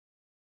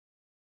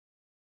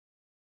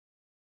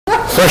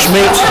fresh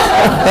meat.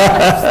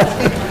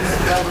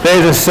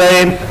 There's a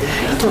saying.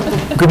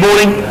 Good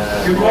morning.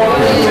 Good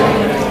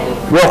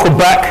morning. Welcome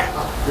back.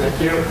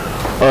 Thank you.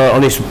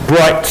 On this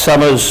bright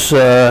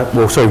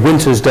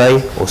winter's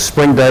day or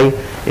spring day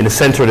in the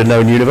centre of the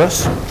known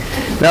universe.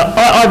 Now,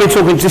 I've been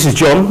talking, this is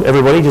John,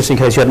 everybody, just in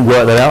case you hadn't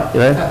worked that out, you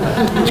know.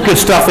 It's good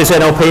stuff, this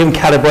NLP and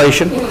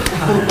calibration.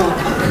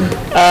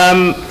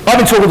 I've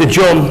been talking to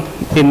John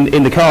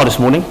in the car this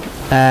morning,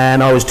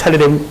 and I was telling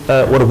him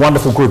what a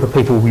wonderful group of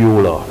people you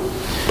all are.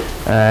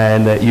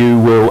 And that you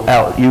will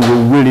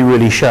really,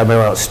 really show me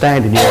how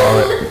outstanding you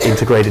are at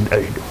integrating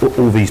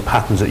all these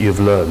patterns that you've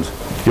learned.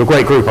 You're a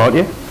great group, aren't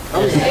you?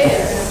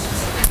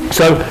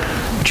 So,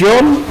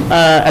 John,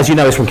 as you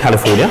know, is from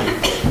California,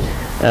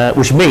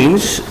 which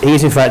means he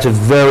is in fact a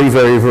very,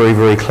 very, very,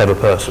 very clever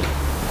person.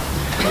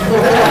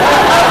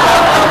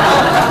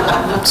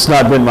 It's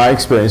not been my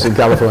experience in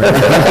California.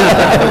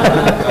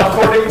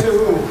 According to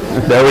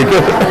who? There we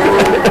go.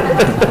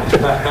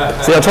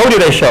 See, I told you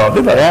they're sharp,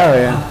 didn't I?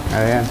 Yeah.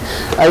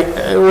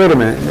 Wait a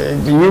minute.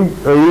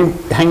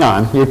 Hang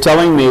on. You're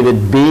telling me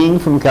that being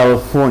from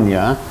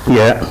California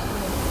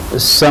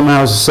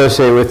somehow is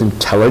associated with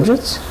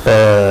intelligence?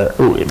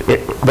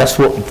 That's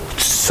what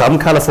some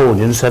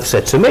Californians have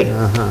said to me.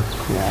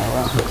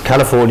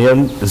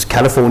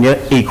 California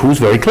equals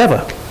very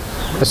clever.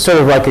 It's sort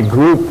of like a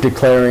group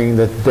declaring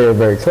that they're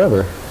very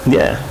clever.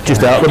 Yeah,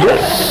 just out of the blue.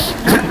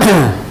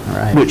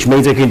 Right. Which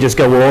means they can just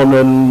go on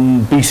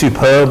and be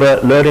superb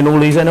at learning all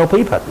these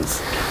NLP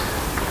patterns.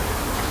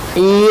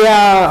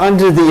 Yeah,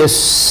 under the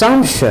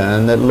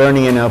assumption that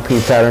learning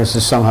NLP patterns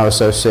is somehow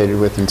associated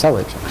with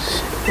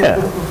intelligence. Yeah.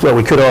 Well,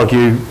 we could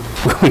argue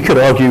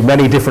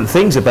many different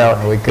things about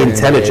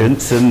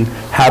intelligence and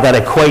how that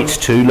equates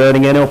to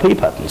learning NLP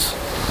patterns.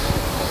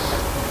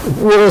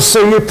 Well,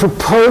 so you're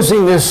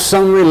proposing there's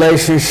some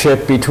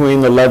relationship between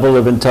the level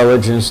of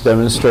intelligence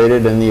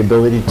demonstrated and the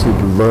ability to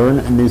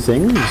learn new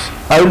things?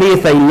 Only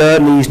if they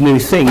learn these new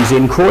things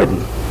in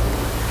Croydon.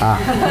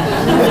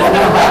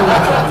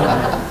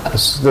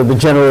 So the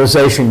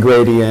generalization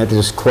gradient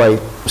is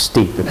quite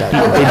steep at that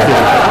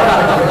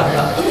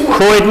point.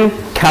 Croydon,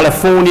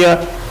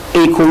 California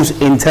equals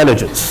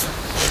intelligence.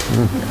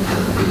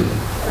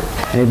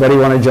 Anybody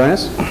want to join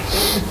us?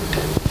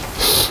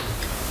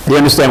 Do you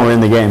understand we're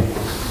in the game?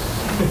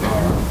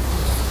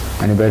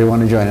 Anybody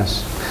want to join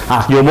us?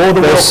 You're more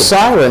than welcome. The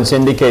silence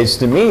indicates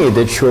to me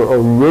that your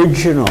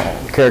original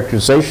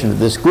characterization of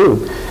this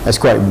group as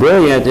quite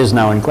brilliant is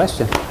now in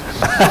question.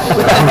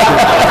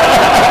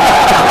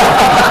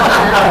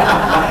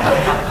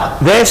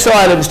 Their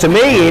silence to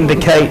me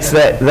indicates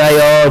that they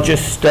are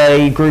just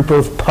a group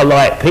of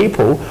polite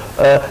people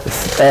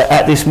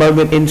at this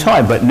moment in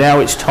time, but now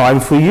it's time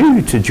for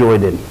you to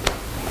join in.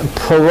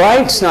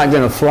 Polite's not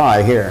going to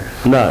fly here.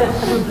 No.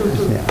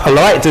 Yeah.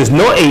 Polite does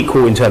not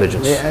equal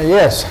intelligence.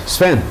 Yes,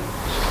 Sven.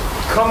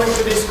 Coming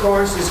to this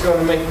course is going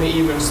to make me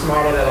even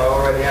smarter than I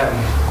already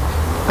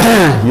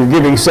am. You're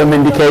giving some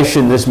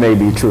indication this may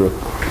be true.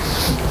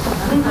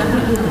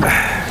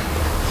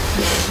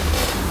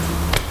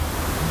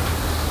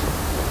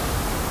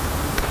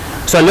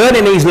 So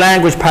learning these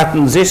language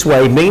patterns this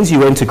way means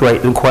you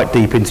integrate them quite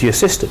deep into your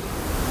system.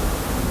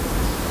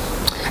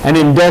 And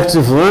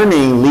inductive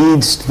learning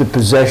leads to the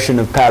possession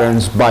of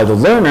patterns by the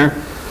learner.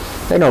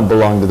 They don't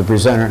belong to the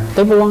presenter.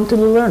 They belong to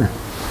the learner.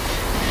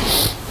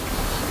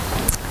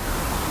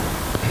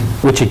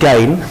 Which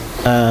again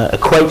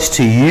equates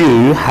to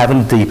you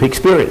having deep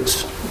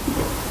experience.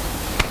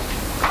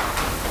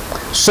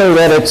 So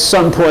that at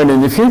some point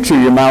in the future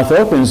your mouth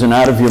opens and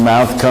out of your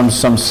mouth comes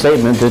some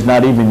statement that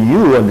not even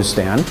you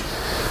understand,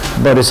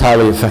 but is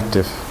highly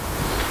effective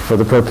for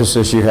the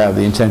purposes you have,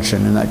 the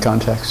intention in that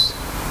context.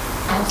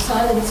 And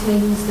silence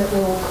means that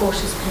we're all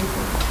cautious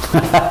people.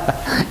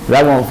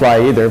 That won't fly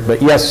either, but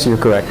yes, you're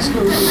correct.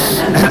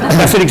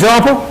 That's an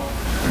example?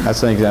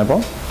 That's an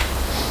example.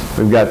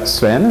 We've got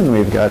Sven and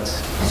we've got...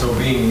 So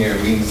being here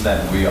means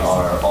that we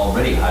are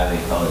already highly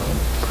intelligent.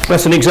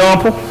 That's an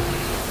example?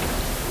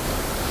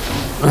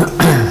 I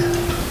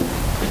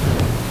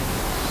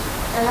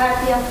heard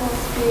the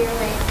atmosphere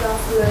makes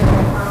us learn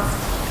fast.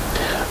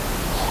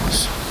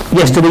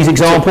 Yes, to these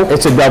example?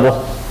 It's a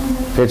double.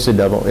 It's a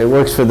double. It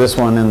works for this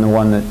one and the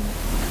one that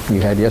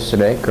you had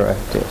yesterday, correct?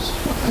 Yes.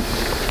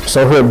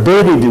 So her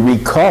ability to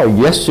recall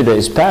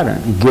yesterday's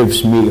pattern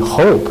gives me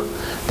hope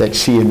that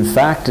she in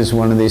fact is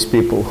one of these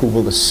people who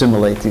will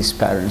assimilate these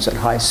patterns at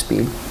high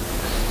speed.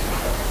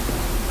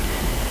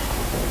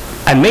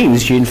 And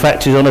means she in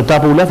fact is on a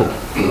double level,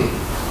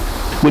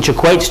 which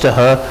equates to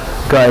her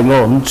going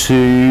on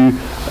to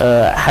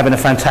having a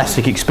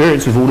fantastic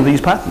experience with all of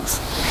these patterns.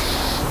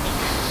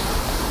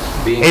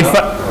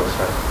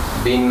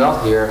 Being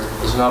not here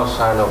is not a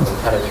sign of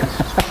intelligence.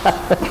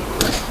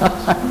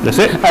 That's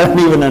it? I don't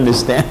even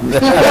understand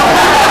that.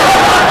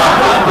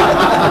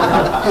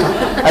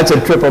 That's a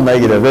triple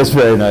negative. That's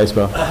very nice,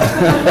 Bo.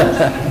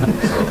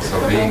 So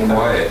being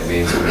quiet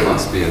means we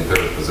must be in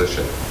third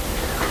position.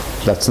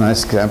 That's a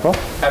nice example.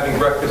 Having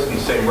breakfast in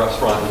the same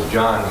restaurant as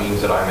John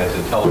means that I'm as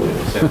intelligent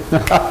as him.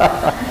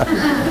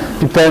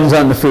 Depends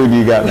on the food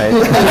you got, mate.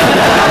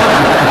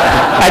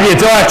 And your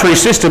dietary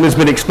system has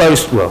been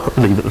exposed. Well,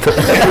 leave it.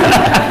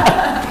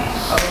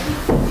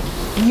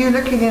 You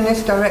looking in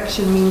this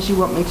direction means you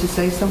want me to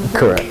say something?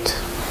 Correct.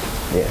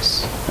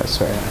 Yes, that's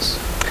very nice.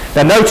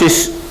 Now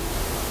notice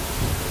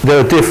there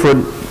are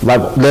different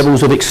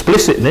levels of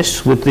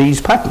explicitness with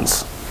these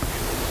patterns,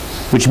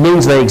 which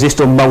means they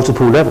exist on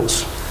multiple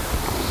levels.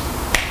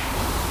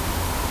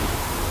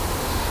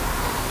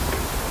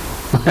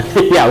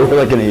 Yeah, we're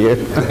looking at you.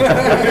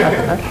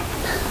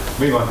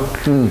 Me, Michael?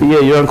 Yeah,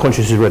 your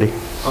unconscious is ready.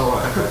 Oh,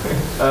 right, okay.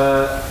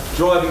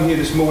 Driving here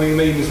this morning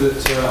means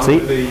that I'm going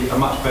to be a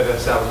much better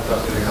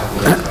salesperson in a couple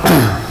of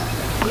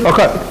days.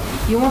 Okay.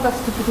 You want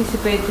us to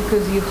participate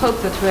because you hope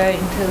that we're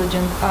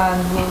intelligent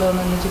and will learn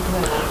on a deeper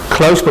level.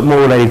 Close, but more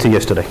related to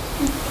yesterday.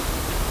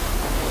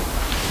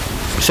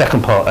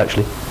 Second part,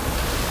 actually.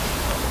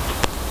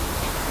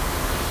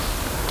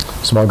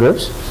 Small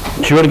groups?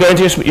 Do you want to go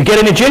into you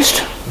getting a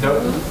gist? No.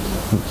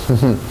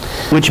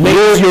 Which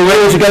means you're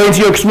ready to go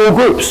into your small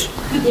groups.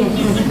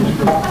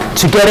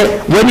 To get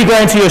it, when you go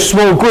into your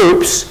small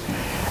groups,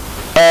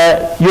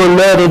 your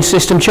learning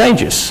system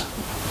changes,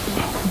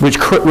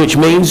 which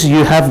means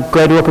you have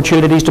greater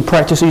opportunities to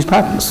practice these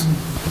patterns.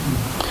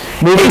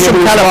 Moving to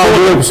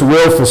small groups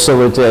will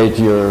facilitate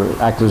your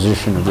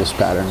acquisition of this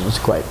pattern. It's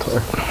quite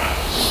clear.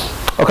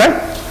 Okay.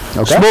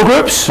 Small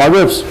groups. Small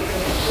groups.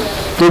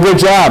 Do a good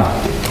job.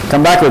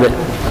 Come back with it.